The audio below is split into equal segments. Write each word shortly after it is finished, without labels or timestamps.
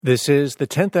This is the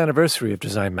 10th anniversary of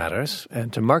Design Matters,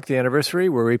 and to mark the anniversary,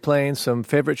 we're replaying some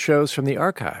favorite shows from the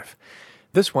archive.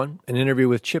 This one, an interview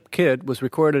with Chip Kidd, was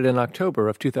recorded in October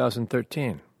of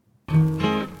 2013.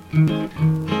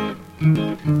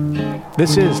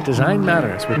 This is Design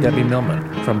Matters with Debbie Millman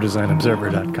from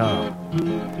DesignObserver.com.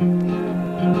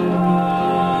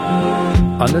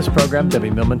 On this program,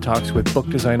 Debbie Millman talks with book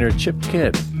designer Chip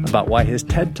Kidd about why his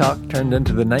TED Talk turned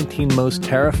into the 19 most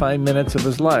terrifying minutes of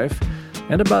his life,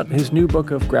 and about his new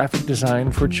book of graphic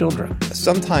design for children.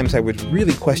 Sometimes I would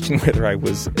really question whether I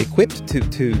was equipped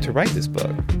to write this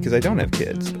book, because I don't have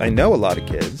kids. I know a lot of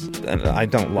kids, and I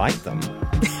don't like them.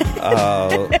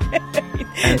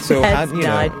 And so That's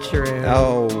not true.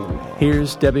 Oh.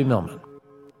 Here's Debbie Millman.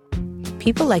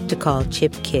 People like to call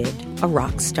Chip Kidd a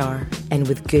rock star, and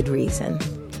with good reason.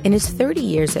 In his 30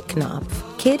 years at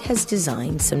Knopf, Kidd has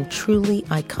designed some truly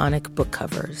iconic book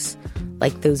covers,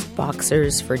 like those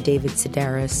boxers for David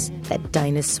Sedaris, that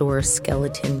dinosaur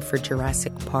skeleton for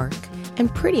Jurassic Park,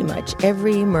 and pretty much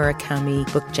every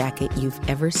Murakami book jacket you've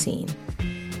ever seen.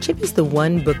 Chip is the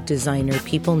one book designer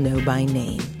people know by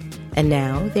name, and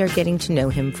now they're getting to know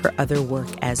him for other work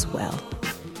as well.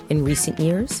 In recent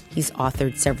years, he's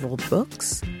authored several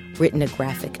books, written a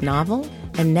graphic novel,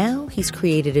 and now he's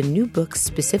created a new book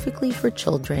specifically for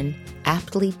children,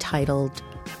 aptly titled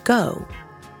Go,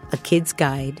 A Kid's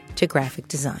Guide to Graphic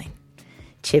Design.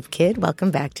 Chip Kidd,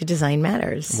 welcome back to Design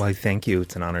Matters. Why, thank you.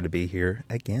 It's an honor to be here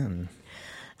again.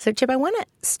 So, Chip, I want to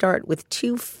start with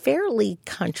two fairly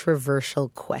controversial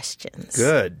questions.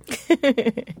 Good.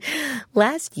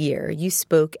 Last year, you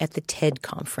spoke at the TED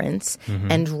conference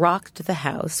and rocked the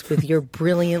house with your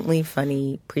brilliantly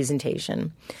funny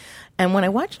presentation. And when I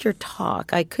watched your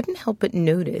talk, I couldn't help but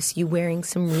notice you wearing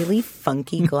some really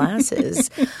funky glasses.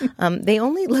 They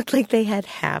only looked like they had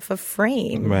half a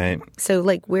frame. Right. So,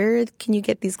 where can you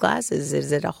get these glasses?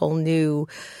 Is it a whole new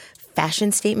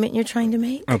fashion statement you're trying to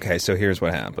make? Okay, so here's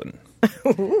what happened.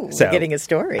 Ooh, we're getting a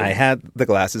story. I had the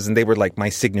glasses, and they were like my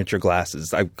signature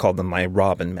glasses. I called them my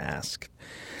Robin mask.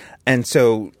 And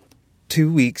so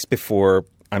 2 weeks before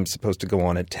I'm supposed to go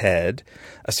on a TED,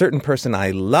 a certain person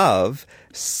I love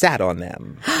sat on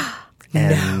them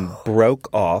and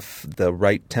broke off the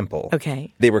right temple.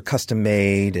 Okay. They were custom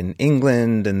made in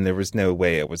England, and there was no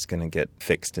way it was going to get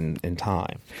fixed in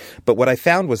time. But what I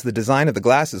found was the design of the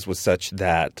glasses was such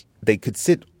that they could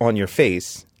sit on your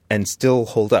face and still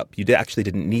hold up. You actually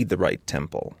didn't need the right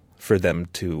temple for them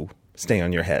to stay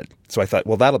on your head. So I thought,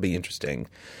 well, that'll be interesting.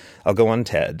 I'll go on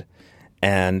TED,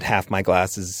 and half my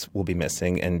glasses will be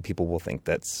missing, and people will think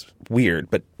that's weird,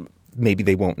 but maybe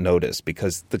they won't notice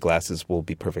because the glasses will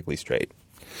be perfectly straight.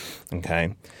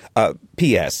 Okay?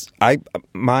 P.S.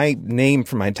 My name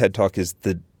for my TED Talk is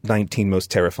the 19 most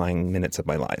terrifying minutes of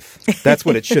my life. That's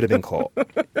what it should have been called.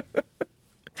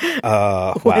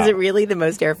 Was it really the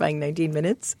most terrifying 19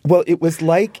 minutes? Well, it was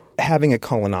like having a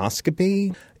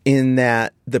colonoscopy in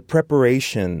that the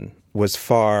preparation was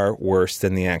far worse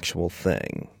than the actual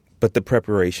thing. But the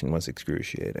preparation was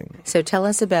excruciating. So tell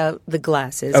us about the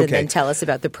glasses and then tell us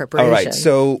about the preparation. All right.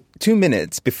 So 2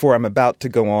 minutes before I'm about to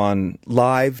go on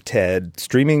live TED,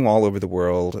 streaming all over the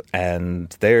world,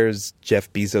 and there's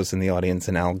Jeff Bezos in the audience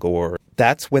and Al Gore.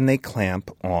 That's when they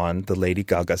clamp on the Lady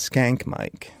Gaga skank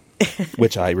mic,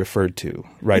 which I referred to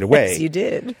right away. Yes, you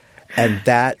did. And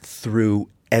that threw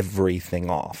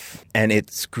everything off. And it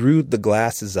screwed the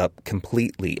glasses up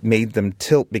completely. It made them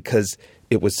tilt because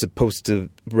it was supposed to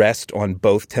rest on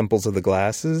both temples of the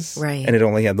glasses. Right. And it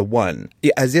only had the one.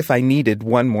 As if I needed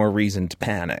one more reason to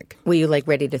panic. Were you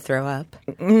ready to throw up?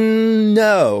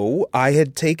 No. I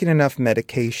had taken enough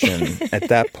medication at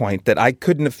that point that I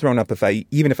couldn't have thrown up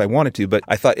even if I wanted to. But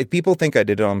I thought if people think I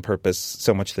did it on purpose,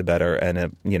 so much the better.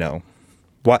 And,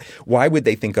 why would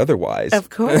they think otherwise?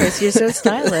 Of course. You're so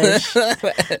stylish.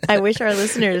 I wish our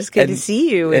listeners could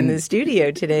see you in the studio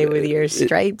today with your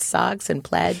striped socks and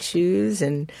plaid shoes,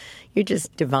 and you're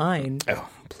just divine. Oh,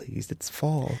 please. It's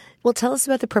fall. Well, tell us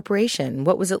about the preparation.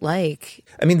 What was it like?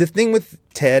 I mean, the thing with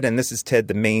TED, and this is TED,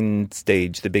 the main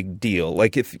stage, the big deal.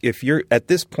 Like if you're at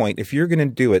this point, if you're going to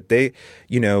do it,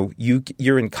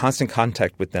 you're in constant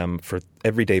contact with them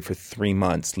every day for 3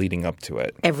 months leading up to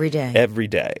it. Every day. Every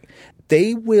day.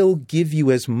 They will give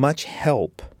you as much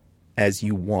help as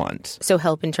you want. So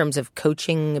help in terms of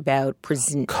coaching about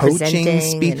presenting.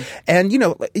 Speed. And you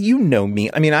know me.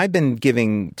 I mean, I've been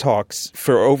giving talks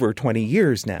for over 20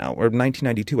 years now, or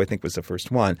 1992 I think was the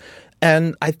first one.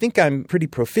 And I think I'm pretty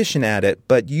proficient at it,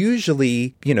 but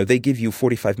usually, they give you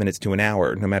 45 minutes to an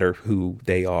hour, no matter who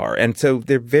they are. And so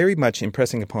they're very much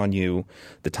impressing upon you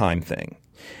the time thing.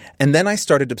 And then I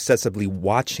started obsessively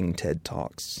watching TED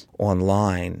Talks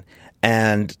online.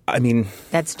 And I mean,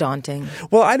 that's daunting.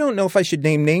 Well, I don't know if I should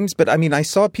name names, but I mean, I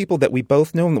saw people that we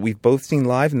both know and that we've both seen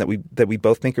live and that we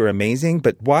both think are amazing,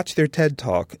 but watch their TED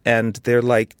Talk and they're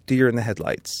like deer in the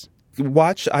headlights.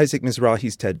 Watch Isaac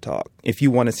Mizrahi's TED Talk if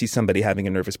you want to see somebody having a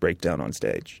nervous breakdown on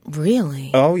stage.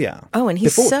 Really? Oh, yeah. Oh, and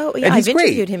he's I've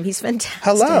interviewed him. He's fantastic.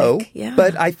 Hello. Yeah.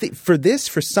 But I think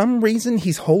for some reason,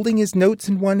 he's holding his notes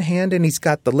in one hand and he's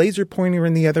got the laser pointer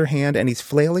in the other hand and he's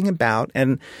flailing about.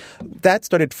 And that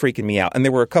started freaking me out. And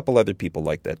there were a couple other people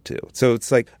like that, too. So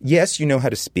it's like, yes, you know how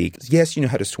to speak. Yes, you know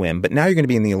how to swim. But now you're going to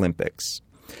be in the Olympics.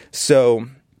 So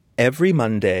every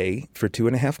Monday for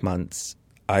 2.5 months,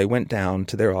 I went down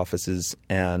to their offices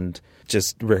and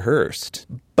just rehearsed.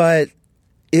 But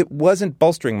it wasn't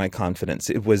bolstering my confidence.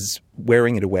 It was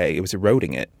wearing it away. It was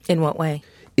eroding it. In what way?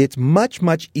 It's much,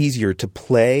 much easier to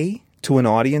play to an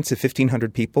audience of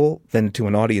 1,500 people than to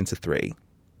an audience of 3.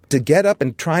 To get up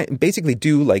and try and basically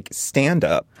do like stand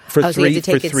up for so you have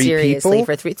to take it seriously people.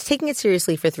 For 3. Taking it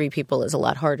seriously for 3 people is a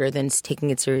lot harder than taking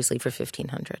it seriously for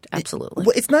 1,500. Absolutely.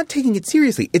 Well, it's not taking it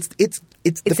seriously. It's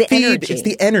the feed. Energy. It's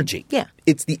the energy. Yeah.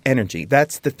 It's the energy.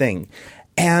 That's the thing.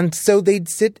 And so they'd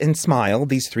sit and smile,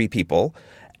 these 3 people.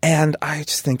 And I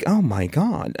just think, oh my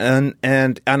God. And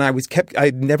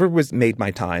I never made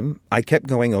my time. I kept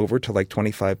going over to like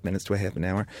 25 minutes to a half an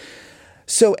hour.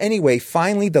 So anyway,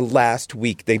 finally the last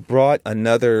week they brought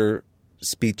another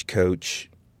speech coach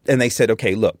and they said,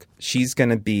 okay, look, she's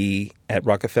going to be at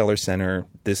Rockefeller Center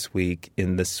this week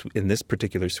in this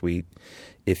particular suite.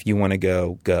 If you want to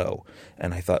go, go.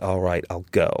 And I thought, all right, I'll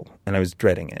go. And I was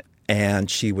dreading it. And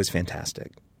she was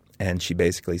fantastic. And she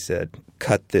basically said,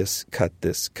 cut this,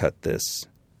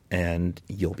 and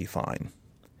you'll be fine.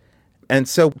 And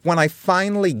so when I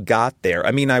finally got there,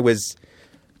 I mean, I was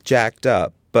jacked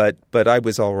up, but I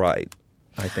was all right,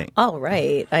 I think. All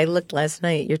right. I looked last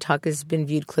night. Your talk has been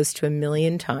viewed close to 1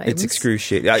 million times. It's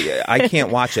excruciating. I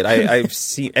can't watch it. I've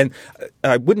seen, and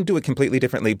I wouldn't do it completely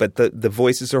differently, but the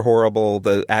voices are horrible.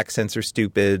 The accents are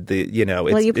stupid.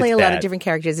 Well, you play a lot of different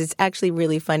characters. It's actually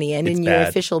really funny. And in your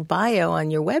official bio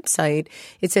on your website,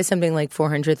 it says something like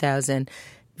 400,000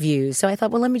 views. So I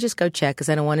thought, well, let me just go check because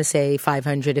I don't want to say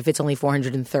 500 if it's only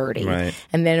 430. Right.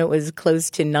 And then it was close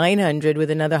to 900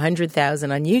 with another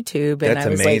 100,000 on YouTube. And that's I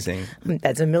was amazing. Like,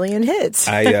 that's 1 million hits.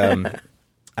 I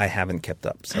haven't kept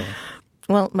up, so...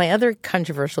 Well, my other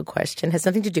controversial question has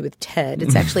nothing to do with TED.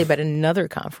 It's actually about another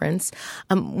conference.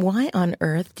 Why on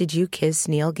earth did you kiss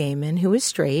Neil Gaiman, who is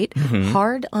straight,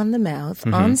 hard on the mouth,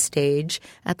 on stage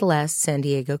at the last San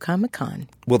Diego Comic-Con?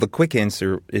 Well, the quick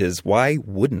answer is, why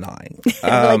wouldn't I?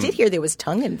 Well, I did hear there was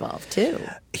tongue involved, too.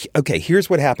 Okay, here's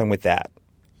what happened with that.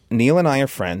 Neil and I are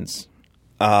friends.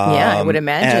 Yeah, I would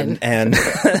imagine. And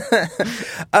well,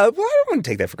 I don't want to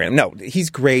take that for granted. No, he's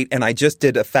great. And I just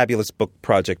did a fabulous book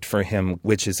project for him,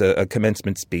 which is a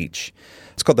commencement speech.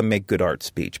 It's called the Make Good Art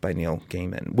Speech by Neil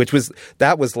Gaiman,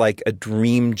 that was like a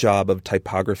dream job of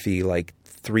typography, like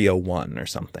 301 or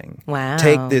something. Wow.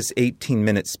 Take this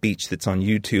 18-minute speech that's on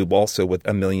YouTube also with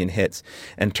 1 million hits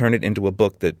and turn it into a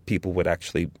book that people would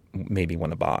actually maybe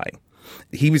want to buy.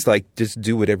 He was like, just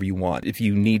do whatever you want. If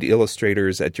you need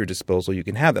illustrators at your disposal, you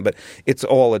can have them. But it's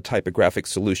all a typographic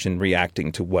solution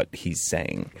reacting to what he's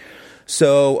saying.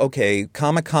 So, okay,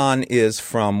 Comic-Con is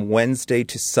from Wednesday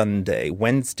to Sunday.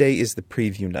 Wednesday is the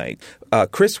preview night.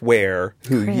 Chris Ware,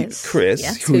 who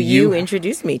you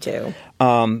introduced me to.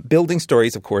 Building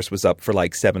Stories, of course, was up for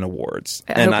like 7 awards.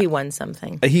 I hope he won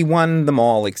something. He won them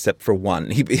all except for one.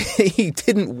 He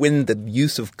didn't win the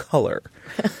use of color.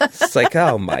 It's like,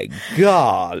 oh my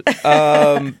God.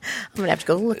 I'm going to have to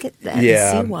go look at that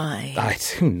and see why.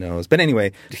 Who knows? But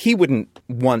anyway, he wouldn't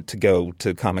want to go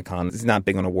to Comic-Con. He's not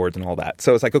big on awards and all that.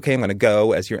 So it's like, okay, I'm going to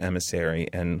go as your emissary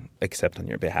and accept on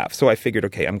your behalf. So I figured,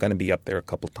 okay, I'm going to be up there a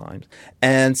couple times.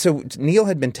 And so Neil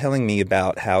had been telling me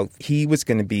about how he was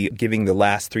going to be giving the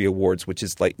last 3 awards, which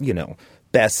is like,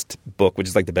 best book, which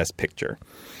is like the best picture.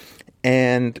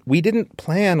 And we didn't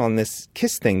plan on this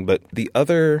kiss thing, but the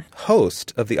other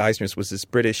host of the Eisners was this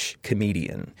British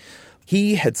comedian.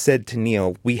 He had said to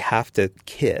Neil, we have to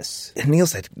kiss. And Neil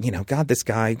said, God, this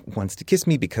guy wants to kiss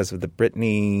me because of the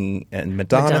Britney and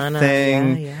Madonna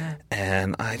thing. Yeah.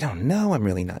 And I don't know, I'm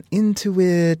really not into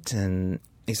it. And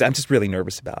he said, I'm just really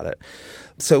nervous about it.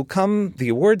 So come the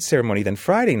awards ceremony, then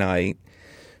Friday night,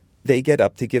 they get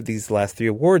up to give these last 3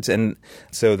 awards. And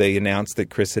so they announced that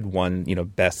Chris had won,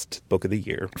 Best Book of the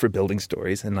Year for Building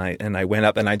Stories. And I went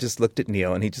up and I just looked at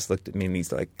Neil and he just looked at me and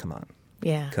he's like, come on.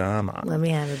 Yeah. Come on. Let me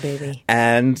have it, baby.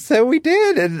 And so we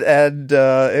did. And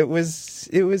it was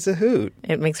a hoot.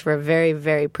 It makes for a very,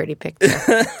 very pretty picture.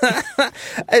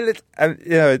 And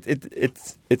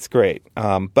it's great.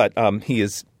 But he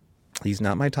is He's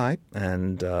not my type,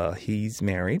 and he's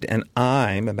married, and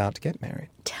I'm about to get married.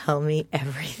 Tell me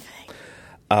everything.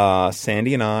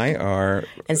 Sandy and I are...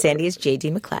 And Sandy is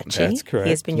J.D. McClatchy. That's correct.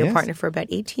 He has been your partner for about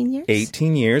 18 years?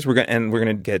 18 years. We're going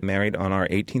to get married on our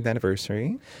 18th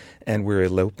anniversary, and we're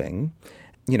eloping.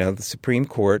 You know, the Supreme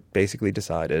Court basically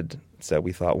decided, so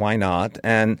we thought, why not?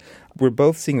 And we're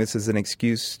both seeing this as an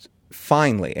excuse,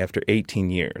 finally, after 18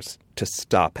 years, to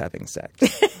stop having sex.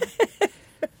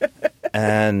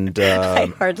 And I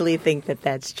hardly think that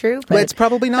that's true. But it's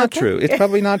probably not true. It's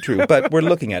probably not true, but we're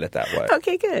looking at it that way.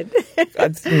 Okay, good.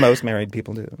 Most married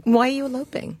people do. Why are you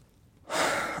eloping?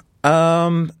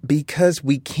 Because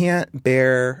we can't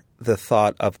bear the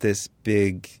thought of this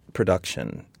big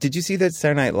production. Did you see that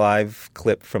Saturday Night Live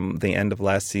clip from the end of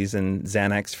last season,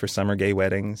 Xanax for Summer Gay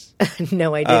Weddings?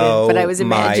 No, I didn't. But I was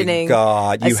imagining my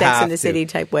God, a Sex and the City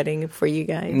type wedding for you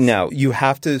guys. No, you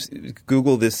have to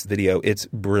Google this video. It's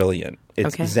brilliant.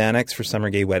 It's okay. Xanax for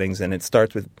Summer Gay Weddings, and it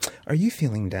starts with, are you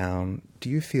feeling down? Do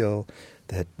you feel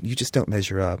that you just don't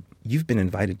measure up? You've been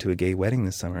invited to a gay wedding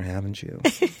this summer, haven't you?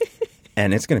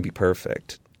 And it's going to be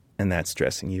perfect, and that's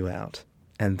stressing you out.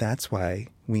 And that's why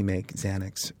we make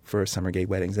Xanax for Summer Gay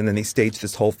Weddings. And then they stage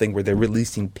this whole thing where they're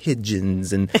releasing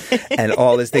pigeons and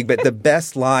all this thing. But the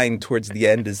best line towards the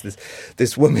end is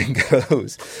this woman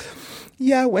goes,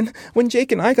 yeah, when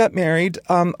Jake and I got married,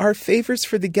 our favors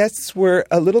for the guests were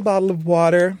a little bottle of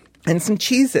water and some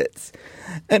Cheez-Its.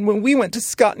 And when we went to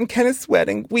Scott and Kenneth's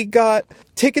wedding, we got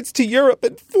tickets to Europe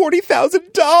at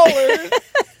 $40,000.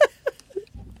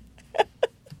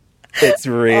 It's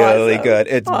really awesome. good.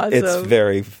 It's awesome.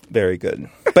 very, very good.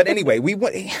 But anyway, we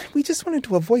just wanted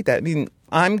to avoid that. I mean,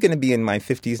 I'm going to be in my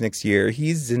 50s next year.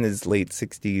 He's in his late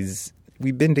 60s.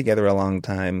 We've been together a long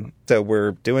time. So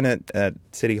we're doing it at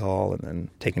City Hall and then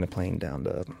taking a plane down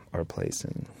to our place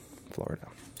in Florida.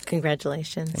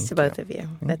 Congratulations to both of you.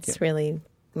 That's really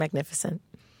magnificent.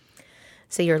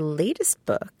 So your latest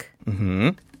book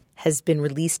has been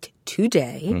released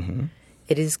today. Mm-hmm.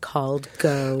 It is called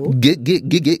Go. Go.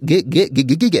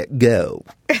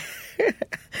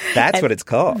 That's what it's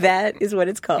called. That is what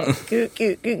it's called. Go.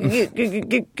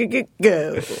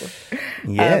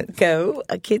 Yeah. Go,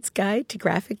 A Kid's Guide to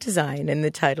Graphic Design. And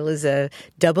the title is a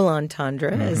double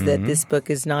entendre, as that this book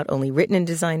is not only written and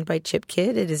designed by Chip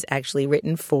Kidd, it is actually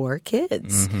written for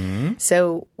kids. Mm-hmm.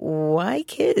 So why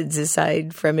kids,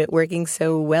 aside from it working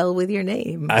so well with your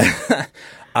name?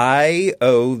 I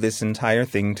owe this entire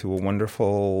thing to a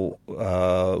wonderful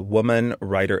woman,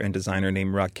 writer, and designer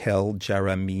named Raquel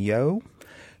Jaramillo,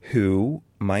 who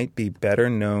might be better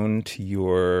known to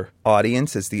your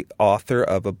audience as the author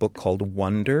of a book called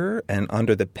Wonder and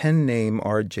under the pen name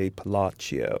R.J.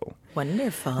 Palacio.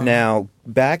 Wonderful. Now,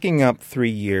 backing up 3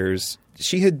 years,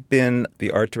 she had been the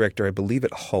art director, I believe,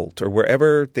 at Holt or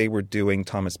wherever they were doing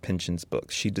Thomas Pynchon's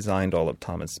books. She designed all of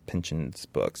Thomas Pynchon's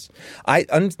books.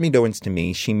 Unbeknownst to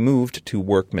me, she moved to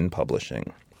Workman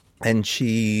Publishing, and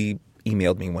she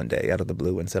emailed me one day out of the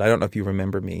blue and said, I don't know if you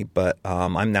remember me, but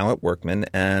I'm now at Workman,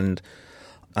 and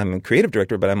I'm a creative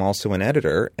director, but I'm also an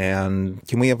editor, and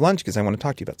can we have lunch because I want to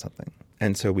talk to you about something?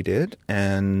 And so we did,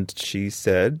 and she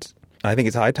said, I think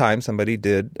it's high time somebody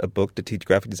did a book to teach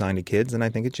graphic design to kids, and I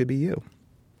think it should be you.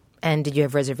 And did you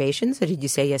have reservations, or did you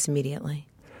say yes immediately?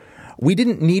 We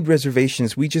didn't need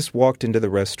reservations. We just walked into the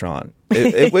restaurant.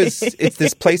 It's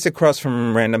this place across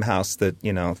from Random House that,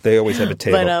 you know, they always have a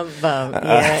table.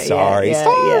 Sorry.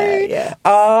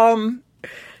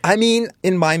 I mean,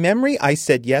 in my memory, I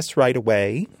said yes right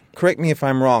away. Correct me if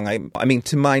I'm wrong. I mean,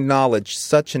 to my knowledge,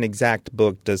 such an exact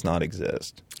book does not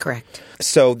exist. Correct.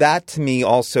 So that to me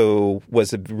also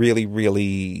was a really,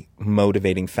 really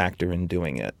motivating factor in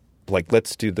doing it. Like,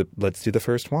 let's do the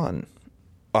first one.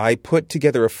 I put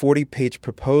together a 40-page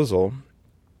proposal,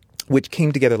 which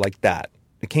came together like that.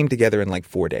 It came together in like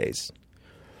 4 days.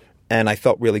 And I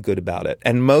felt really good about it.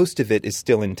 And most of it is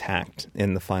still intact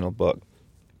in the final book.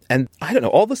 And I don't know,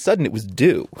 all of a sudden it was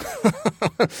due.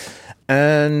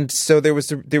 And so there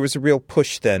was a real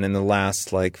push then in the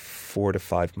last like 4 to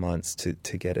 5 months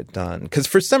to get it done. Because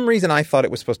for some reason I thought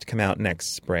it was supposed to come out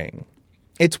next spring.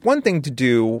 It's one thing to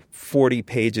do 40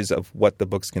 pages of what the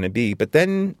book's going to be, but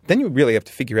then you really have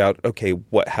to figure out, okay,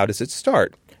 how does it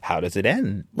start? How does it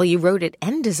end? Well, you wrote it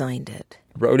and designed it.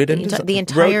 The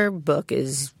entire book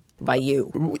is by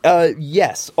you.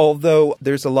 Yes, although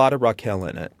there's a lot of Raquel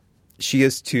in it. She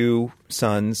has 2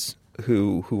 sons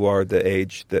who are the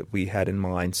age that we had in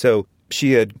mind. So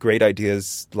she had great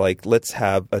ideas like, let's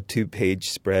have a 2-page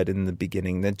spread in the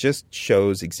beginning that just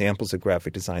shows examples of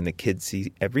graphic design that kids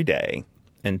see every day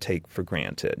and take for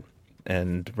granted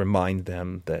and remind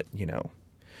them that, you know,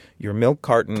 your milk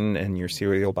carton and your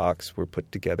cereal box were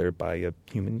put together by a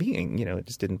human being. It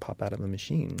just didn't pop out of a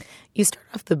machine. You start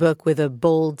off the book with a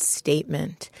bold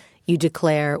statement. You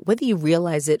declare, whether you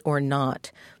realize it or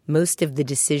not, most of the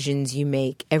decisions you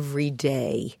make every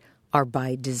day are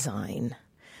by design.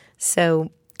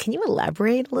 So can you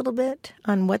elaborate a little bit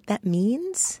on what that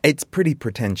means? It's pretty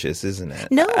pretentious, isn't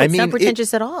it? No, it's not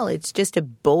pretentious at all. It's just a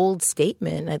bold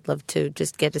statement. I'd love to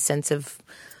just get a sense of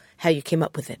how you came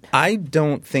up with it. I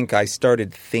don't think I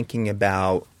started thinking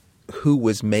about who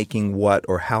was making what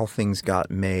or how things got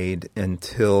made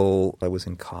until I was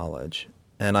in college.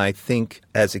 And I think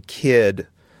as a kid,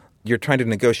 you're trying to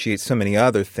negotiate so many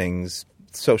other things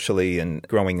socially and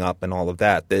growing up and all of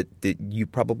that you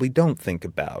probably don't think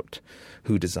about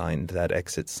who designed that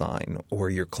exit sign or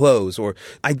your clothes. Or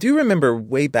I do remember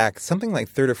way back, something like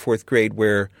third or fourth grade,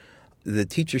 where the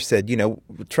teacher said,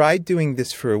 try doing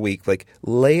this for a week, like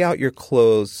lay out your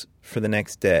clothes for the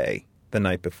next day, the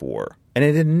night before. And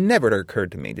it had never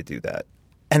occurred to me to do that.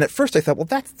 And at first I thought, well,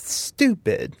 that's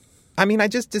stupid. I mean, I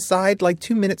just decide like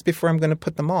 2 minutes before I'm going to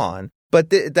put them on. But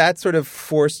that sort of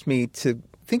forced me to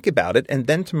think about it. And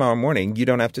then tomorrow morning, you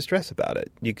don't have to stress about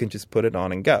it. You can just put it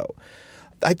on and go.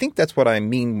 I think that's what I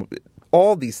mean.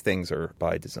 All these things are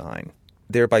by design.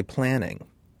 They're by planning.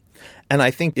 And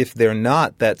I think if they're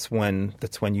not, that's when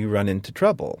you run into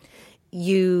trouble.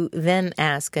 You then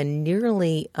ask a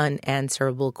nearly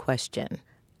unanswerable question.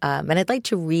 And I'd like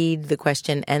to read the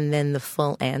question and then the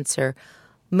full answer,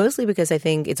 mostly because I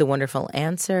think it's a wonderful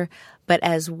answer, but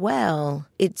as well,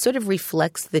 it sort of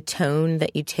reflects the tone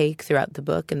that you take throughout the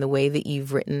book and the way that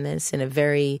you've written this in a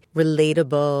very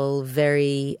relatable,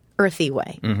 very earthy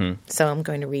way. Mm-hmm. So I'm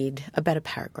going to read about a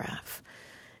paragraph.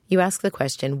 You ask the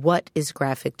question, what is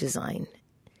graphic design?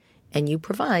 And you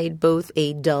provide both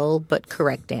a dull but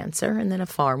correct answer and then a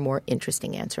far more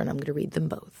interesting answer, and I'm going to read them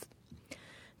both.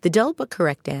 The dull but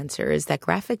correct answer is that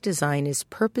graphic design is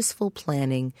purposeful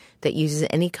planning that uses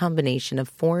any combination of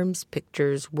forms,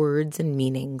 pictures, words, and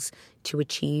meanings to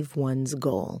achieve one's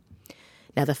goal.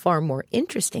 Now, the far more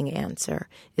interesting answer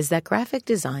is that graphic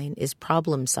design is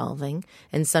problem solving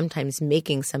and sometimes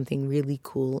making something really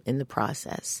cool in the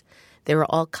process. There are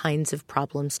all kinds of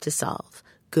problems to solve: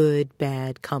 good,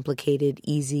 bad, complicated,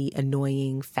 easy,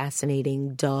 annoying,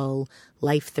 fascinating, dull,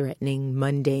 life-threatening,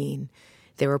 mundane.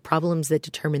 There are problems that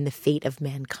determine the fate of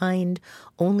mankind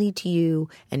only to you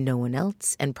and no one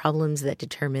else, and problems that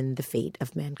determine the fate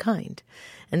of mankind.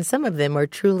 And some of them are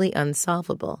truly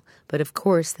unsolvable, but of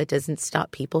course that doesn't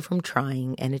stop people from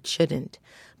trying, and it shouldn't.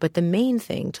 But the main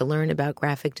thing to learn about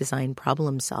graphic design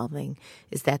problem solving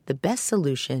is that the best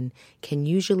solution can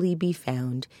usually be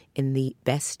found in the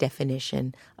best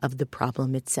definition of the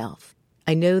problem itself.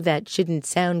 I know that shouldn't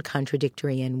sound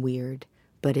contradictory and weird,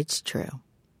 but it's true.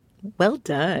 Well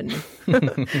done.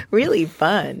 Really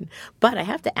fun. But I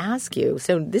have to ask you,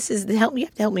 so this is you have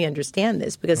to help me understand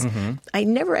this, because I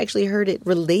never actually heard it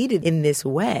related in this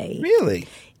way. Really?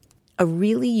 A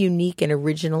really unique and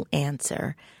original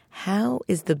answer. How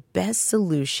is the best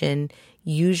solution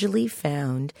usually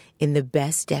found in the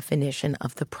best definition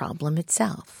of the problem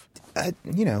itself?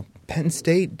 Penn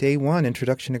State, day one,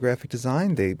 introduction to graphic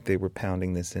design, they were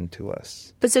pounding this into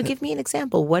us. But so give me an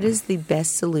example. What is the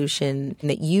best solution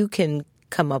that you can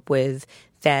come up with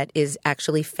that is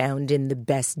actually found in the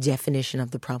best definition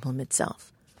of the problem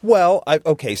itself? Well,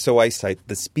 so I cite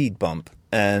the speed bump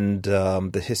and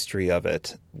the history of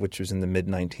it, which was in the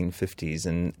mid-1950s,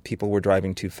 and people were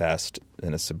driving too fast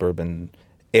in a suburban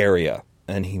area,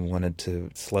 and he wanted to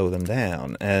slow them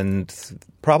down. And the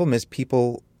problem is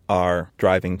people are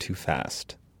driving too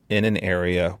fast in an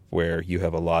area where you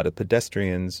have a lot of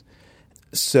pedestrians.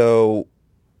 So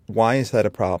why is that a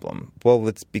problem? Well,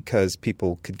 it's because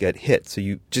people could get hit. So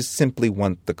you just simply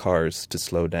want the cars to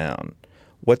slow down.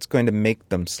 What's going to make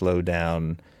them slow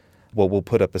down? Well, we'll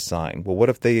put up a sign. Well, what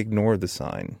if they ignore the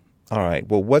sign? All right.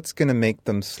 Well, what's going to make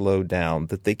them slow down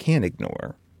that they can't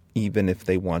ignore, even if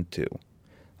they want to?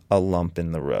 A lump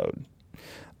in the road.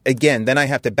 Again, then I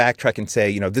have to backtrack and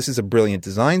say, this is a brilliant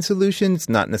design solution. It's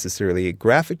not necessarily a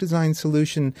graphic design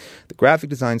solution. The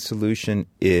graphic design solution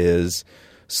is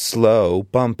slow,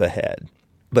 bump ahead.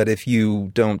 But if you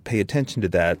don't pay attention to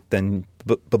that, then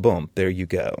boom, there you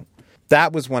go.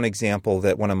 That was one example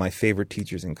that one of my favorite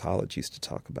teachers in college used to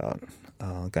talk about,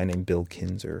 a guy named Bill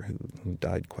Kinzer, who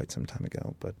died quite some time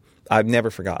ago. But I've never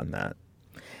forgotten that.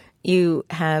 You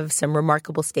have some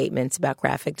remarkable statements about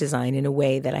graphic design in a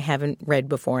way that I haven't read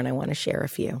before, and I want to share a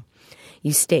few.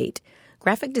 You state,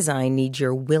 Graphic design needs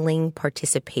your willing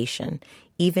participation,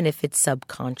 even if it's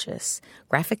subconscious.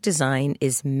 Graphic design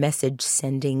is message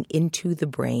sending into the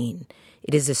brain.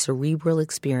 It is a cerebral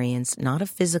experience, not a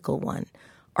physical one.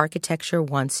 Architecture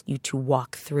wants you to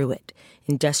walk through it.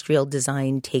 Industrial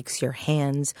design takes your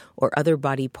hands or other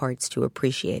body parts to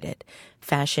appreciate it.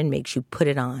 Fashion makes you put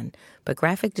it on. But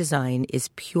graphic design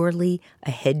is purely a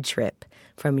head trip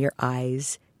from your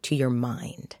eyes to your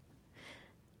mind.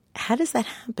 How does that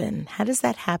happen? How does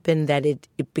that happen that it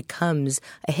becomes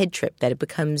a head trip, that it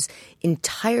becomes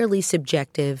entirely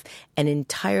subjective and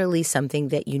entirely something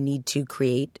that you need to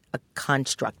create a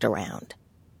construct around?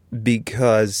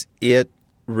 Because it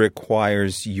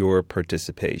requires your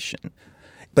participation.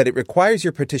 But it requires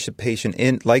your participation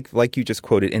in, like you just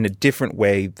quoted, in a different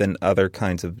way than other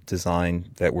kinds of design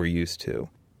that we're used to.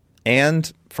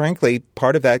 And frankly,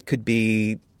 part of that could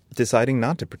be deciding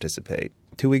not to participate,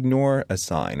 to ignore a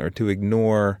sign or to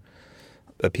ignore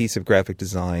a piece of graphic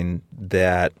design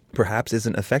that perhaps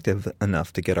isn't effective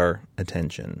enough to get our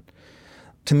attention.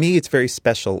 To me, it's very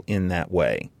special in that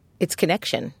way. It's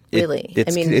connection, really.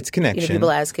 It's connection.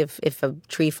 People ask if a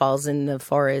tree falls in the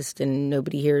forest and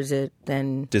nobody hears it,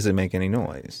 then does it make any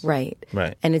noise? Right.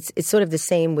 Right. And it's sort of the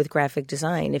same with graphic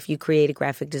design. If you create a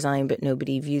graphic design but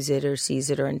nobody views it or sees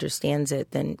it or understands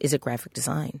it, then is it graphic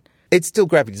design? It's still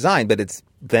graphic design, but it's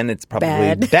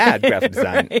probably bad graphic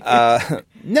design. Right.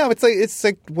 No, it's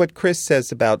like what Chris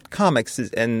says about comics,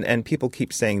 and people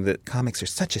keep saying that comics are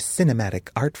such a cinematic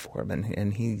art form,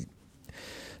 and he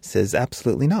says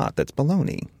absolutely not. That's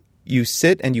baloney. You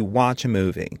sit and you watch a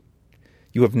movie.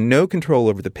 You have no control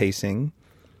over the pacing.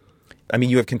 I mean,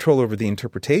 you have control over the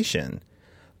interpretation,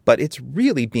 but it's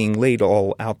really being laid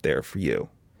all out there for you.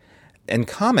 And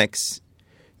comics,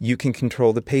 you can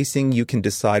control the pacing. You can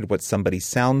decide what somebody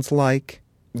sounds like.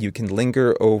 You can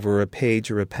linger over a page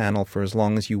or a panel for as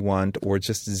long as you want, or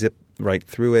just zip right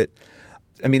through it.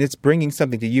 I mean, it's bringing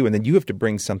something to you, and then you have to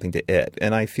bring something to it.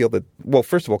 And I feel that, well,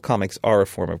 first of all, comics are a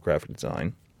form of graphic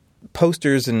design.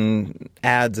 Posters and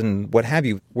ads and what have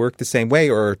you work the same way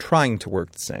or are trying to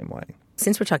work the same way.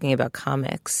 Since we're talking about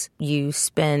comics, you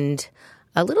spend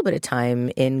a little bit of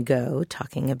time in Go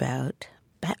talking about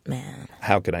Batman.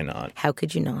 How could I not? How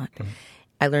could you not? Mm-hmm.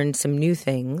 I learned some new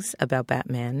things about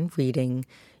Batman reading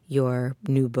your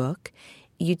new book.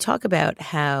 You talk about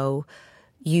how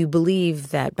you believe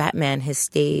that Batman has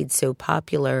stayed so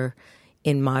popular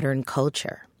in modern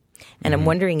culture. And I'm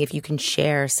wondering if you can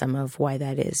share some of why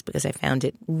that is, because I found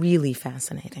it really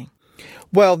fascinating.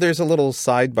 Well, there's a little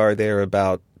sidebar there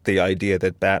about the idea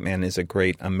that Batman is a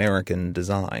great American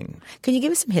design. Can you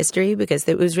give us some history? Because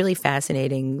it was really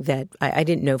fascinating that I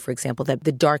didn't know, for example, that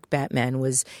the dark Batman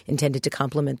was intended to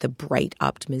complement the bright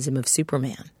optimism of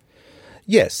Superman.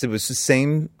 Yes, it was the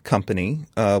same company,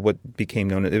 what became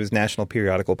known as, it was National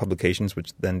Periodical Publications,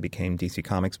 which then became DC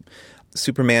Comics.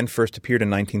 Superman first appeared in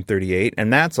 1938,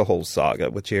 and that's a whole saga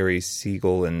with Jerry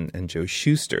Siegel and Joe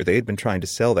Shuster. They had been trying to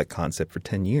sell that concept for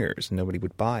 10 years, and nobody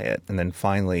would buy it. And then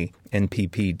finally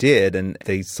NPP did, and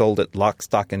they sold it lock,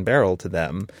 stock, and barrel to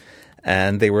them.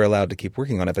 And they were allowed to keep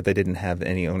working on it, but they didn't have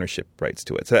any ownership rights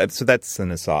to it. So that's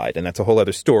an aside, and that's a whole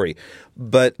other story.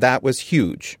 But that was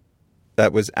huge.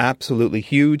 That was absolutely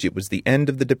huge. It was the end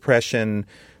of the Depression,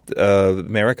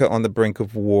 America on the brink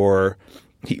of war.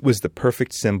 He was the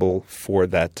perfect symbol for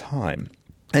that time.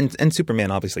 And Superman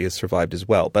obviously has survived as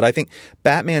well. But I think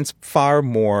Batman's far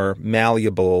more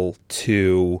malleable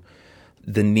to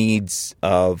the needs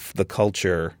of the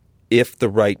culture if the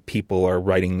right people are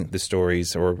writing the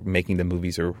stories or making the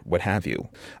movies or what have you.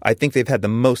 I think they've had the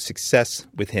most success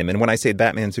with him. And when I say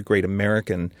Batman's a great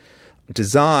American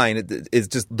design, it's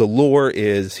just the lore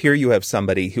is here you have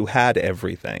somebody who had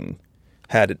everything,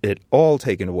 had it all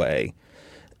taken away,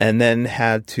 and then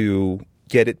had to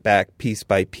get it back piece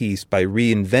by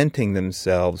reinventing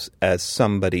themselves as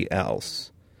somebody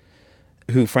else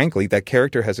who, frankly, that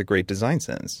character has a great design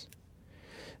sense.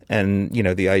 And, you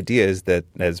know, the idea is that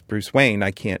as Bruce Wayne,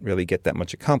 I can't really get that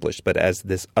much accomplished, but as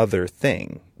this other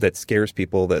thing that scares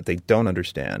people that they don't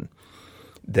understand,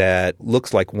 that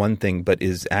looks like one thing but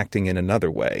is acting in another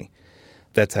way.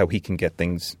 That's how he can get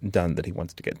things done that he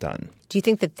wants to get done. Do you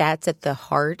think that that's at the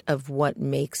heart of what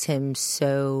makes him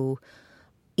so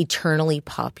eternally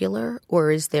popular? Or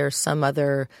is there some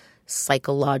other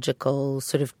psychological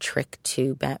sort of trick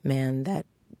to Batman that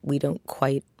we don't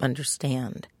quite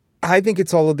understand? I think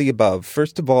it's all of the above.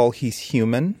 First of all, he's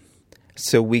human,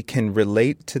 so we can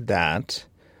relate to that.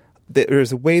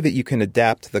 There's a way that you can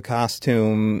adapt the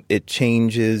costume. It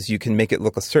changes. You can make it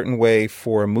look a certain way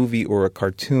for a movie or a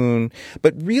cartoon.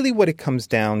 But really what it comes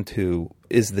down to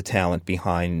is the talent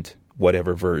behind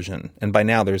whatever version. And by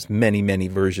now there's many, many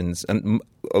versions, and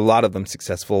a lot of them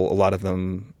successful, a lot of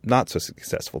them not so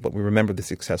successful, but we remember the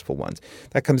successful ones.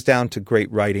 That comes down to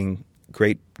great writing,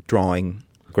 great drawing,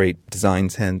 great design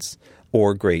sense,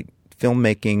 or great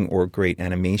filmmaking, or great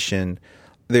animation.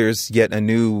 There's yet a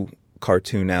new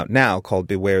cartoon out now called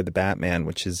Beware the Batman,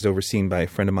 which is overseen by a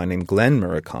friend of mine named Glenn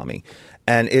Murakami.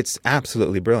 And it's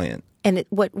absolutely brilliant. And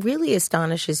what really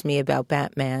astonishes me about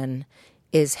Batman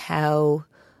is how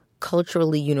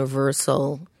culturally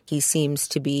universal he seems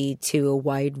to be to a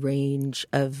wide range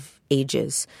of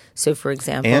ages. So, for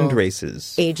example... And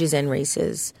races. Ages and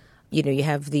races. You know, you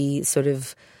have the sort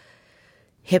of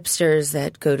hipsters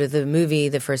that go to the movie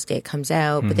the first day it comes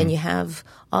out, but then you have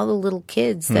all the little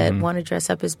kids that want to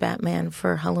dress up as Batman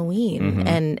for Halloween,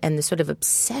 and the sort of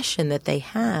obsession that they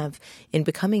have in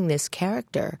becoming this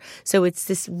character. So it's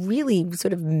this really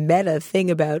sort of meta thing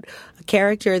about a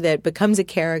character that becomes a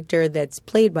character that's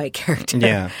played by a character.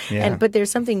 Yeah. But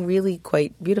there's something really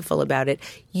quite beautiful about it.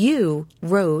 You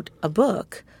wrote a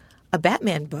book, a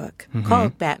Batman book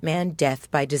called Batman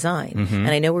Death by Design. And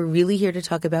I know we're really here to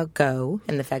talk about Go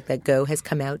and the fact that Go has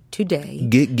come out today.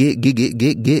 Get,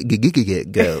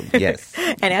 go. Yes.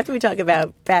 And after we talk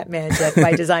about Batman Death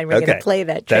by Design, we're going to play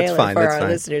that trailer for our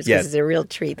listeners because it's a real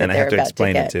treat that they're about to get.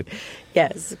 And I have to explain it too.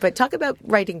 Yes. But talk about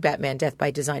writing Batman Death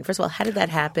by Design. First of all, how did that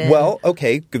happen? Well,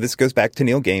 okay, this goes back to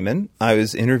Neil Gaiman. I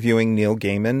was interviewing Neil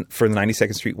Gaiman for the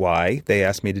 92nd Street Y. They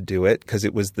asked me to do it because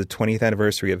it was the 20th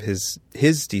anniversary of his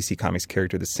DC Comics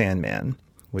character, the Sandman,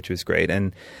 which was great.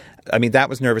 And I mean, that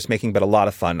was nervous-making, but a lot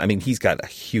of fun. I mean, he's got a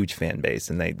huge fan base,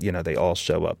 and they all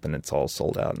show up, and it's all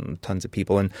sold out, and tons of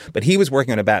people. But he was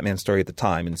working on a Batman story at the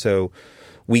time, and so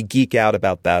we geek out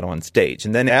about that on stage.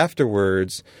 And then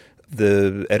afterwards,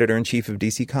 the editor-in-chief of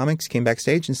DC Comics came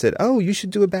backstage and said, "Oh, you should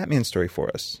do a Batman story for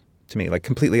us," to me, like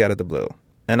completely out of the blue.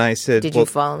 And I said, "Did you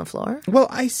fall on the floor?" Well,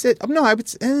 I said, "No, I would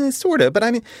sort of." But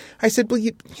I mean, I said, "Well,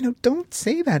 you know, don't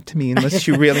say that to me unless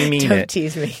you really mean Don't it.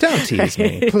 Tease me. Don't tease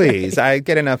me, please. I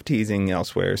get enough teasing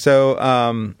elsewhere." So,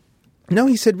 no,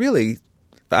 he said, "Really,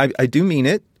 I do mean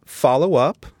it. Follow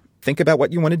up. Think about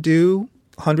what you want to do.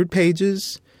 100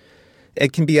 pages.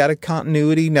 It can be out of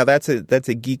continuity." Now, that's a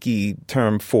geeky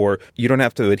term for you don't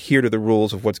have to adhere to the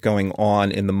rules of what's going on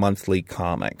in the monthly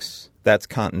comics. That's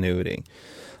continuity.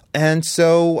 And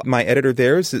so my editor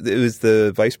there was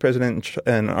the vice president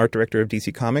and art director of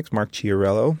DC Comics, Mark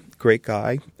Chiarello. Great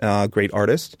guy, great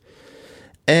artist.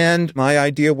 And my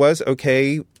idea was,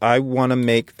 okay, I want to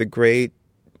make the great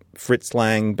Fritz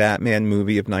Lang Batman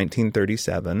movie of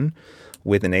 1937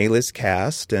 with an A-list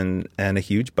cast and a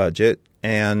huge budget.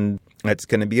 And it's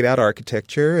going to be about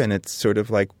architecture, and it's sort of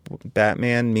like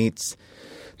Batman meets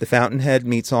The Fountainhead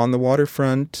meets On the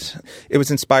Waterfront. It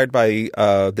was inspired by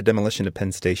the demolition of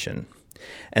Penn Station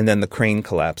and then the crane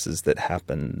collapses that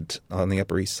happened on the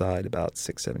Upper East Side about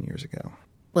 6-7 years ago.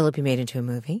 Will it be made into a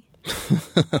movie?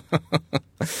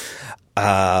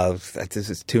 This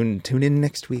is tune in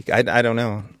next week. I don't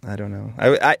know.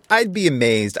 I'd be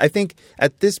amazed. I think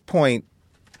at this point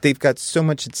they've got so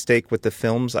much at stake with the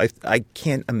films. I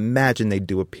can't imagine they'd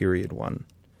do a period one.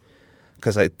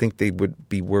 Because I think they would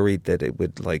be worried that it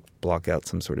would like block out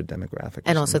some sort of demographic.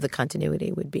 And also the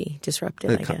continuity would be disrupted,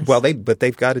 I guess. Well, they've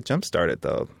got to jumpstart it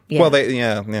though. Yeah. Well,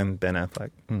 and Ben Affleck.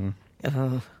 Mm-hmm.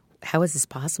 Oh, how is this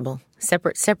possible?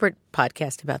 Separate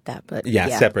podcast about that, but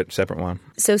yeah. Separate one.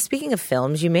 So speaking of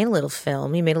films, you made a little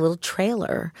film. You made a little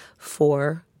trailer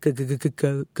for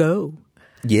Go.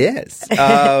 Yes.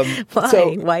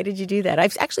 Why? Why did you do that?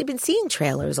 I've actually been seeing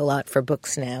trailers a lot for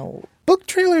books now. Book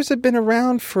trailers have been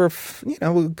around for,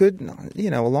 a good,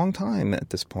 a long time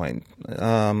at this point.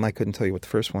 I couldn't tell you what the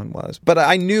first one was. But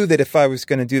I knew that if I was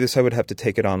going to do this, I would have to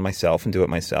take it on myself and do it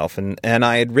myself. And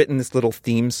I had written this little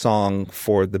theme song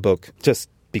for the book just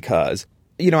because.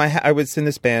 I was in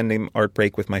this band named Art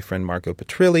Break with my friend Marco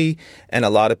Petrilli, and a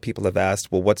lot of people have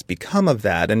asked, well, what's become of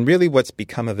that? And really what's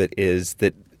become of it is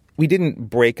that we didn't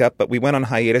break up, but we went on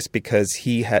hiatus because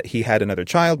he had another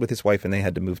child with his wife, and they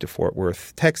had to move to Fort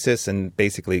Worth, Texas, and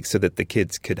basically so that the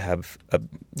kids could have a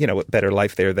better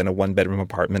life there than a one-bedroom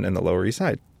apartment in the Lower East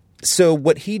Side. So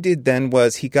what he did then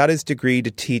was he got his degree to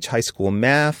teach high school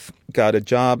math, got a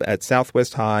job at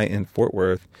Southwest High in Fort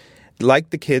Worth,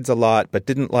 liked the kids a lot, but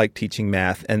didn't like teaching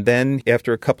math. And then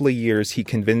after a couple of years, he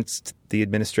convinced the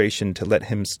administration to let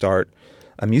him start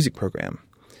a music program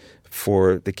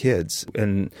for the kids.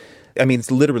 And I mean,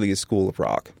 it's literally a school of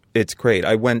rock. It's great.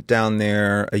 I went down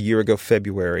there a year ago,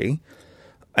 February.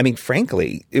 I mean,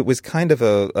 frankly, it was kind of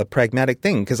a pragmatic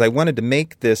thing because I wanted to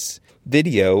make this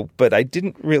video, but I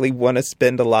didn't really want to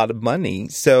spend a lot of money.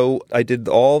 So I did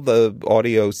all the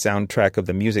audio soundtrack of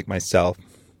the music myself.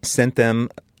 sent them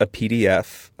a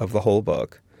PDF of the whole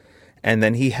book. And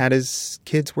then he had his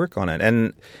kids work on it.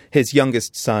 And his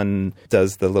youngest son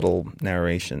does the little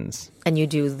narrations. And you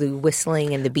do the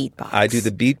whistling and the beatbox. I do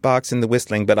the beatbox and the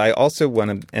whistling, but I also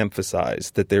want to emphasize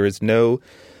that there is no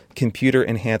computer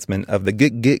enhancement of the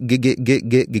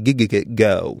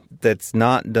go. That's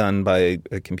not done by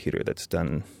a computer. That's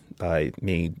done by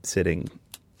me sitting.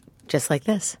 Just like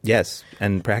this. Yes,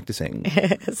 and practicing.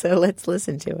 So let's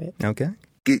listen to it. Okay.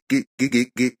 Go.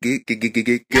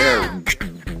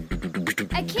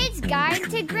 A kid's guide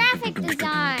to graphic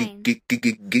design.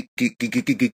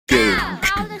 Wow,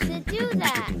 how does it do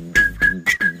that?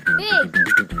 Big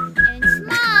and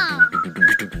small.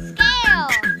 Scale.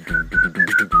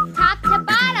 Top to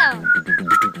bottom.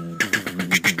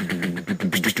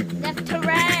 Left to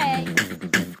right.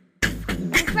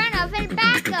 In front of and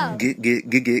back of.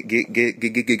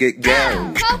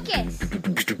 Go. Focus.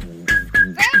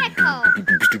 Vertical.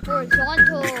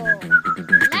 Horizontal.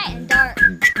 Light and dark.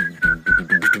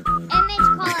 Image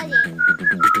quality.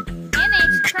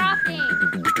 Image cropping.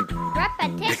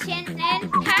 Repetition and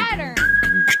pattern.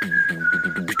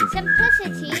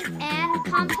 Simplicity and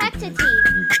complexity.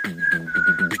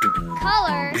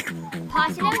 Color.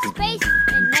 Positive space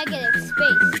and negative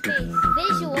space.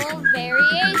 Visual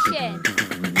variation.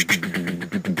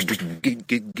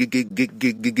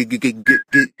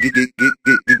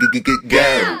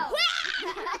 Go.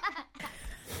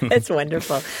 That's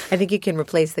wonderful. I think you can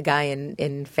replace the guy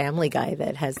in Family Guy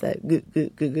that has that.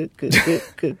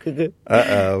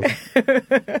 Uh-oh.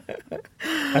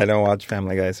 I don't watch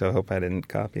Family Guy, so I hope I didn't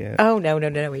copy it. Oh,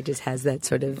 no. He just has that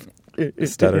sort of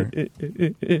Stutter.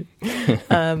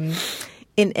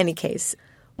 In any case,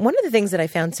 one of the things that I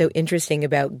found so interesting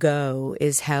about Go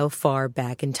is how far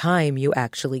back in time you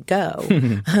actually go.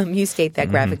 You state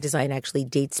that graphic design actually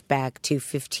dates back to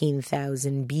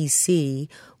 15,000 BC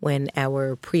when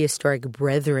our prehistoric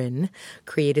brethren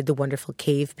created the wonderful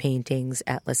cave paintings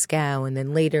at Lascaux, and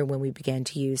then later when we began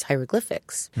to use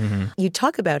hieroglyphics. You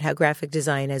talk about how graphic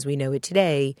design as we know it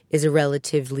today is a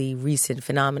relatively recent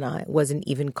phenomenon. It wasn't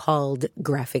even called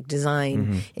graphic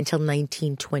design until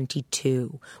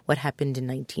 1922. What happened in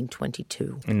 1922?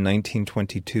 In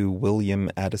 1922, William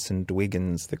Addison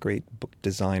Dwiggins, the great book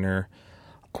designer,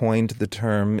 coined the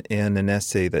term in an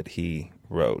essay that he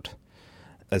wrote.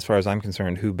 As far as I'm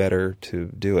concerned, who better to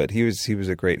do it? He was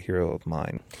a great hero of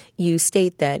mine. You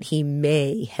state that he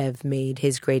may have made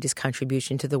his greatest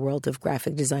contribution to the world of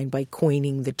graphic design by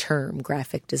coining the term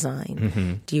graphic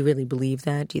design. Do you really believe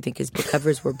that? Do you think his book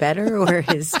covers were better or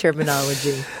his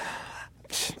terminology?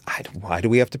 Why do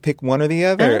we have to pick one or the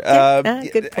other?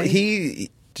 Good point.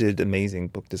 He did amazing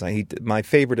book design. My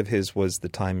favorite of his was The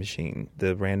Time Machine,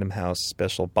 the Random House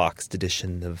special boxed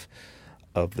edition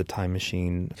of the Time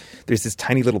Machine. There's this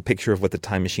tiny little picture of what the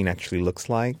Time Machine actually looks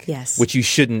like. Yes. Which you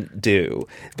shouldn't do.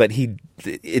 But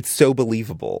it's so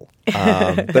believable.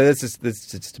 But it's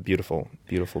just a beautiful,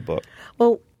 beautiful book.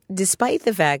 Well, despite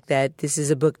the fact that this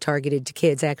is a book targeted to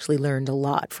kids, I actually learned a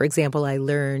lot. For example, I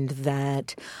learned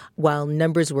that while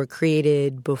numbers were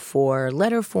created before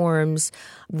letter forms,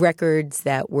 records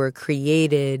that were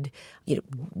created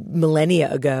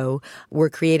millennia ago were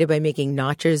created by making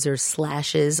notches or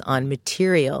slashes on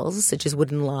materials such as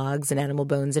wooden logs and animal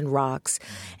bones and rocks,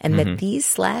 and that these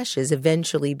slashes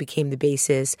eventually became the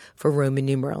basis for Roman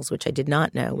numerals, which I did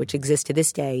not know, which exist to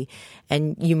this day.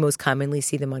 And you most commonly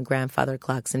see them on grandfather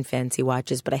clocks and fancy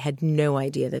watches, but I had no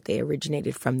idea that they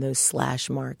originated from those slash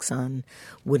marks on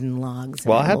wooden logs.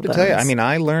 Well, I have to tell you,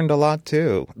 I learned a lot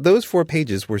too. Those 4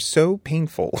 pages were so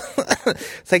painful.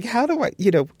 It's like, how do I,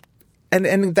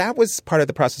 And that was part of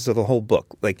the process of the whole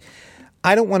book. Like,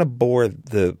 I don't want to bore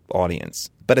the audience,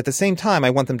 but at the same time, I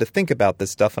want them to think about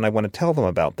this stuff, and I want to tell them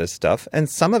about this stuff. And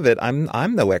some of it,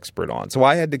 I'm no expert on, so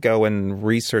I had to go and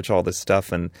research all this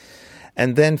stuff, and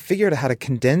then figure out how to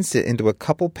condense it into a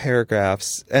couple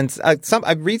paragraphs. And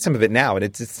I read some of it now, and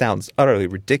it just sounds utterly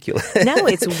ridiculous. No,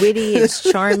 it's witty, it's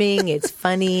charming, it's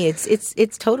funny,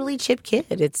 it's totally Chip Kidd.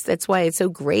 That's why it's so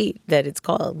great that it's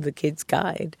called The Kid's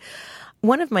Guide.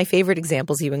 One of my favorite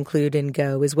examples you include in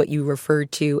Go is what you refer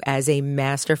to as a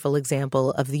masterful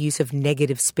example of the use of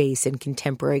negative space in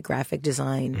contemporary graphic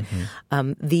design,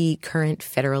 the current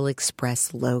Federal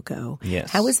Express logo. Yes.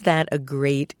 How is that a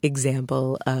great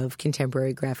example of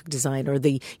contemporary graphic design or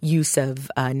the use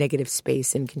of negative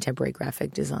space in contemporary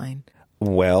graphic design?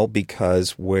 Well,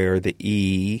 because where the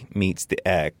E meets the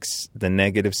X, the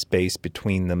negative space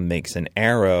between them makes an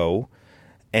arrow.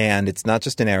 And it's not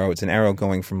just an arrow, it's an arrow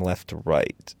going from left to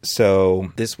right.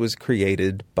 So this was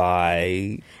created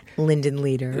by... Lyndon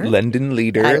Leader. Lyndon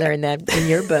Leader. I learned that in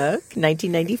your book,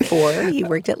 1994. He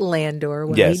worked at Landor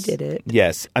when he did it.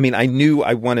 Yes. I mean, I knew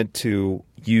I wanted to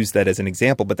use that as an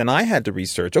example, but then I had to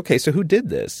research, okay, so who did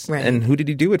this? Right. And who did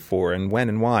he do it for, and when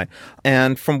and why?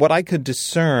 And from what I could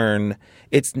discern,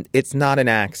 it's not an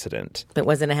accident. It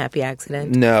wasn't a happy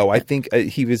accident? No, I think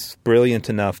he was brilliant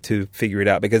enough to figure it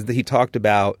out, because he talked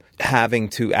about having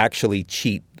to actually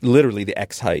cheat literally the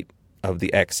X height of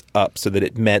the X up so that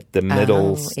it met the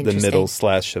middle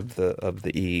slash of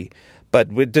the E. But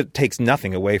it takes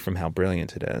nothing away from how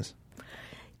brilliant it is.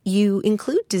 You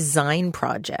include design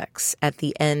projects at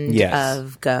the end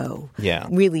of Go. Yeah.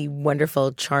 Really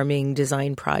wonderful, charming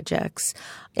design projects.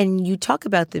 And you talk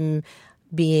about them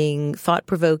being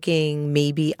thought-provoking,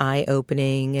 maybe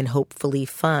eye-opening, and hopefully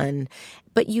fun.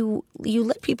 But you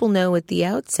let people know at the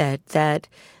outset that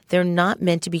they're not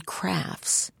meant to be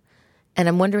crafts. And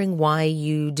I'm wondering why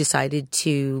you decided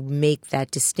to make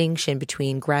that distinction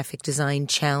between graphic design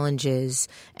challenges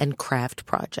and craft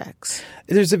projects.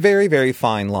 There's a very, very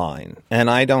fine line, and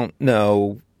I don't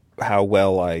know how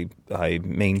well I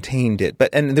maintained it.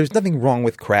 And there's nothing wrong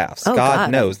with crafts. Oh, God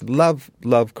knows. Love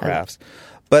crafts.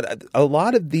 But a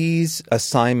lot of these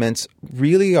assignments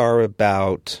really are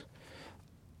about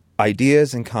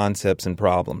ideas and concepts and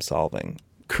problem solving.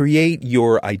 Create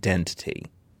your identity.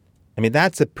 I mean,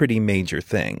 that's a pretty major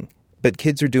thing. But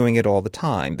kids are doing it all the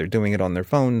time. They're doing it on their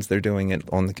phones. They're doing it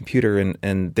on the computer,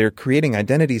 and they're creating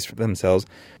identities for themselves.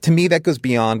 To me, that goes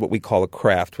beyond what we call a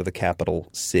craft with a capital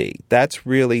C. That's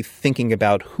really thinking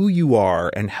about who you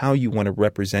are and how you want to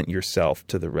represent yourself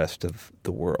to the rest of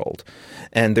the world.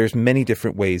 And there's many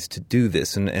different ways to do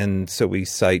this. And so we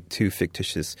cite two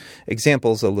fictitious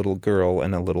examples, a little girl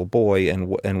and a little boy, and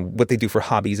what they do for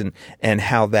hobbies and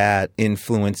how that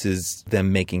influences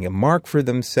them making a mark for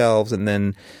themselves and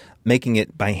then making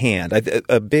it by hand.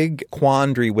 A big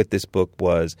quandary with this book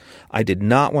was I did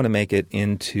not want to make it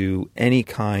into any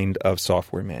kind of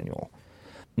software manual.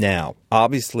 Now,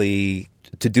 obviously,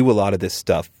 to do a lot of this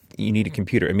stuff, you need a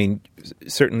computer. I mean,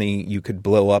 certainly you could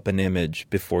blow up an image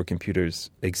before computers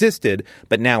existed,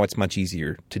 but now it's much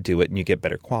easier to do it and you get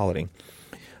better quality.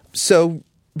 So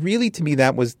really, to me,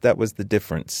 that was the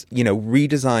difference. You know,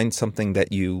 redesign something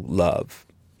that you love.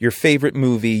 Your favorite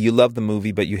movie, you love the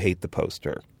movie, but you hate the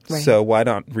poster. Right. So why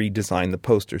not redesign the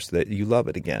poster so that you love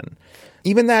it again?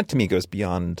 Even that, to me, goes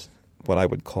beyond what I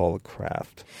would call a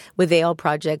craft. Were they all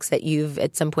projects that you've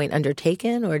at some point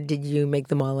undertaken, or did you make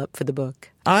them all up for the book?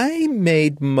 I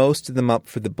made most of them up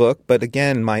for the book, but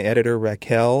again, my editor,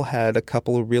 Raquel, had a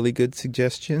couple of really good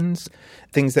suggestions,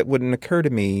 things that wouldn't occur to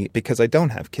me because I don't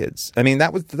have kids. I mean,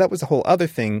 that was a whole other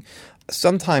thing.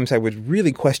 Sometimes I would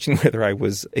really question whether I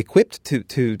was equipped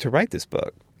to write this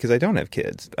book because I don't have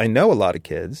kids. I know a lot of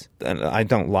kids, and I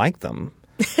don't like them.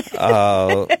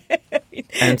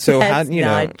 And so, that's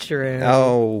not true.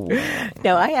 Oh,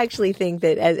 no, I actually think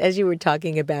that as you were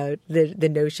talking about the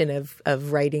notion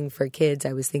of writing for kids,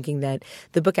 I was thinking that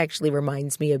the book actually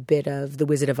reminds me a bit of The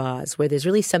Wizard of Oz, where there's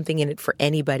really something in it for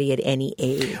anybody at any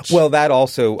age. Well, that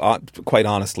also, quite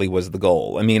honestly, was the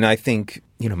goal. I mean, I think,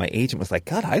 my agent was like,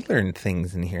 God, I learned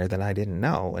things in here that I didn't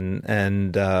know.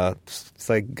 And it's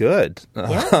like, good.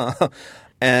 Yeah.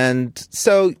 And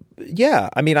so, yeah,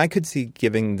 I mean, I could see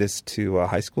giving this to a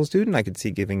high school student. I could see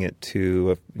giving it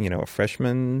to a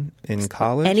freshman in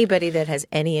college. Anybody that has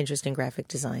any interest in graphic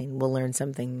design will learn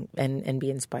something and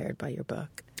be inspired by your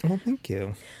book. Well, thank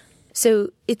you. So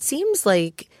it seems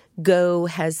like Go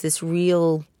has this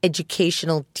real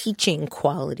educational teaching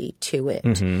quality to it.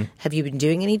 Mm-hmm. Have you been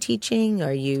doing any teaching?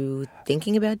 Are you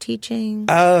thinking about teaching?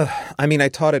 I mean, I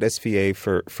taught at SVA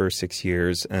for 6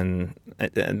 years, and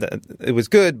it was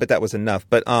good, but that was enough.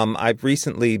 But I've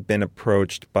recently been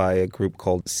approached by a group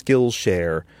called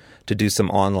Skillshare to do some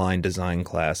online design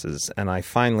classes, and I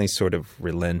finally sort of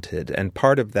relented. And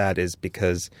part of that is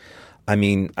because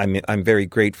I'm very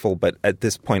grateful, but at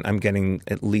this point I'm getting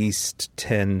at least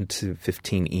 10 to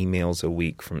 15 emails a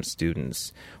week from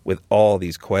students with all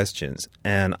these questions,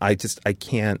 and I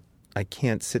can't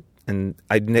sit and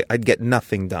I'd get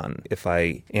nothing done if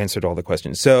I answered all the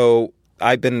questions. So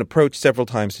I've been approached several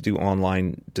times to do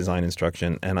online design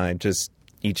instruction, and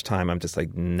each time I'm just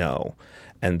like, no.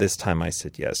 And this time I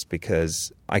said yes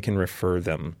because I can refer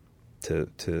them to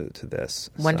this.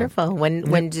 Wonderful. So,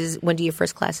 when do your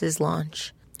first classes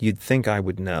launch? You'd think I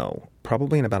would know.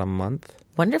 Probably in about a month.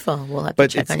 Wonderful. We'll have to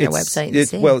check on your website and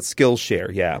see. Well, it's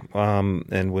Skillshare, yeah.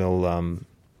 And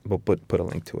we'll put a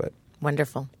link to it.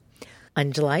 Wonderful.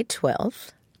 On July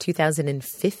 12th,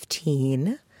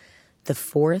 2015, The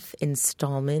 4th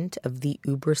installment of the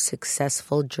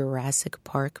uber-successful Jurassic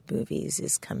Park movies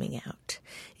is coming out.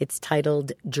 It's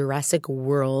titled Jurassic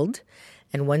World.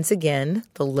 And once again,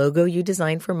 the logo you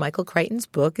designed for Michael Crichton's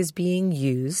book is being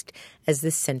used as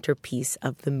the centerpiece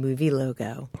of the movie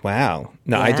logo. Wow.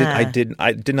 No, Yeah.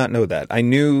 I did not know that. I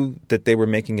knew that they were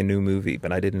making a new movie,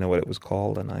 but I didn't know what it was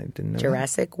called, and I didn't know.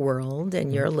 Jurassic World,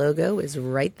 and your logo is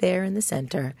right there in the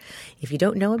center. If you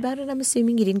don't know about it, I'm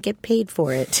assuming you didn't get paid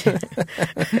for it.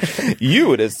 You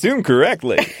would assume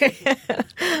correctly.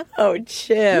 Oh,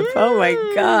 Chip. Oh, my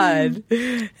God.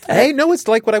 Hey, no, it's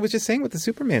like what I was just saying with the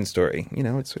Superman story. You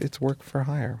know, it's work for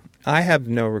hire. I have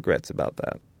no regrets about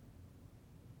that.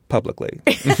 Publicly.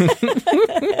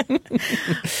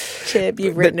 Chip,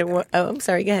 you've written it. Oh, I'm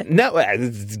sorry. Go ahead. No,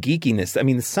 it's geekiness. I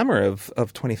mean, the summer of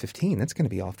 2015, that's going to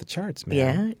be off the charts, man.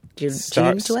 Yeah? June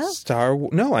 12th?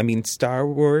 Star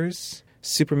Wars,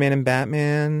 Superman and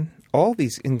Batman, all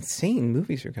these insane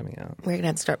movies are coming out. We're going to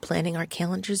have to start planning our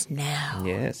calendars now.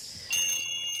 Yes.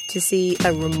 To see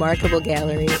a remarkable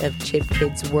gallery of Chip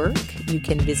Kidd's work, you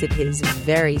can visit his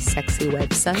very sexy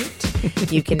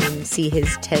website. You can see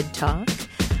his TED Talk.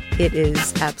 It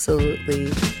is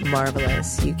absolutely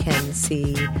marvelous. You can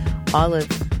see all of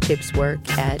Chip's work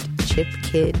at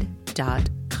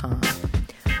chipkidd.com.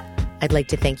 I'd like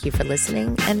to thank you for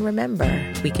listening. And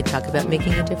remember, we could talk about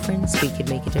making a difference, we could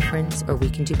make a difference, or we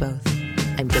can do both.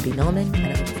 I'm Debbie Millman, and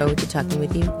I look forward to talking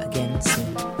with you again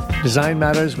soon. Design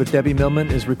Matters with Debbie Millman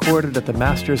is recorded at the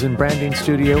Masters in Branding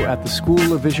Studio at the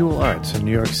School of Visual Arts in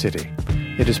New York City.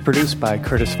 It is produced by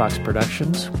Curtis Fox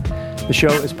Productions. The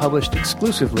show is published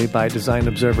exclusively by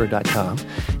DesignObserver.com.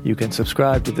 You can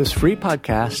subscribe to this free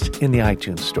podcast in the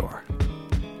iTunes Store.